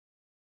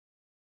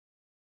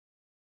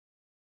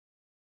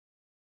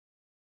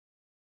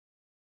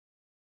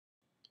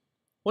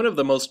One of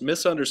the most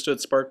misunderstood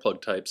spark plug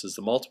types is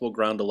the multiple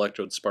ground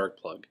electrode spark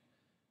plug.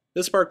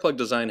 This spark plug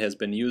design has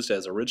been used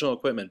as original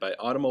equipment by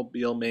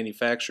automobile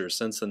manufacturers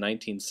since the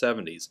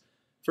 1970s,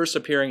 first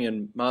appearing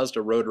in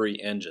Mazda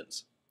rotary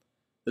engines.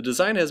 The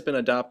design has been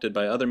adopted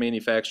by other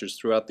manufacturers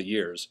throughout the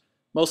years,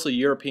 mostly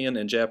European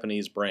and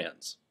Japanese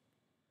brands.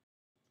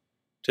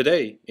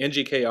 Today,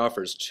 NGK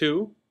offers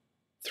 2,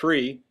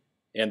 3,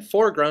 and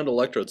 4 ground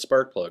electrode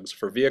spark plugs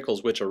for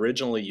vehicles which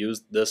originally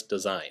used this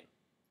design.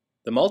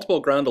 The multiple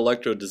ground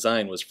electrode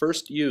design was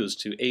first used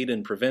to aid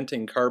in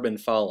preventing carbon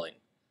fouling.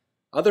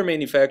 Other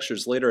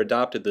manufacturers later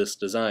adopted this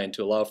design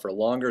to allow for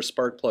longer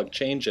spark plug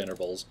change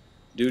intervals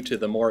due to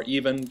the more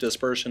even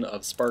dispersion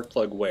of spark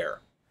plug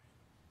wear.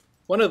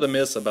 One of the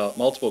myths about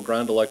multiple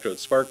ground electrode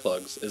spark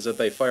plugs is that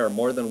they fire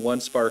more than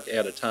one spark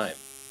at a time.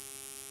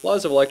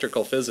 Laws of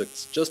electrical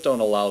physics just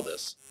don't allow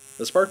this.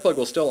 The spark plug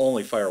will still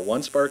only fire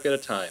one spark at a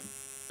time,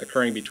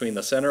 occurring between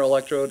the center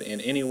electrode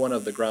and any one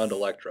of the ground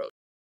electrodes.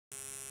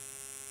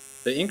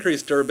 The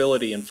increased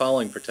durability and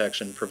fouling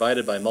protection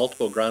provided by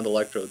multiple ground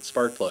electrode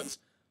spark plugs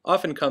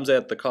often comes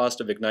at the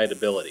cost of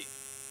ignitability.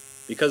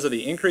 Because of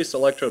the increased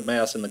electrode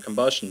mass in the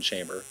combustion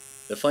chamber,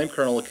 the flame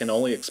kernel can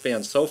only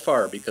expand so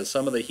far because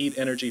some of the heat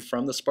energy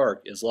from the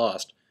spark is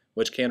lost,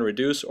 which can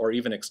reduce or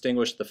even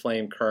extinguish the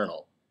flame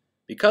kernel.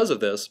 Because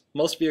of this,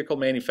 most vehicle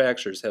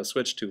manufacturers have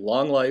switched to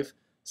long-life,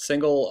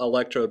 single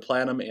electrode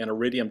platinum and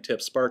iridium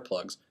tip spark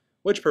plugs,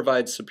 which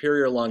provide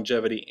superior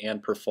longevity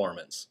and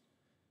performance.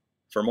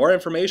 For more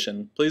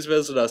information, please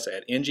visit us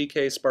at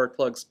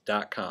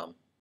ngksparkplugs.com.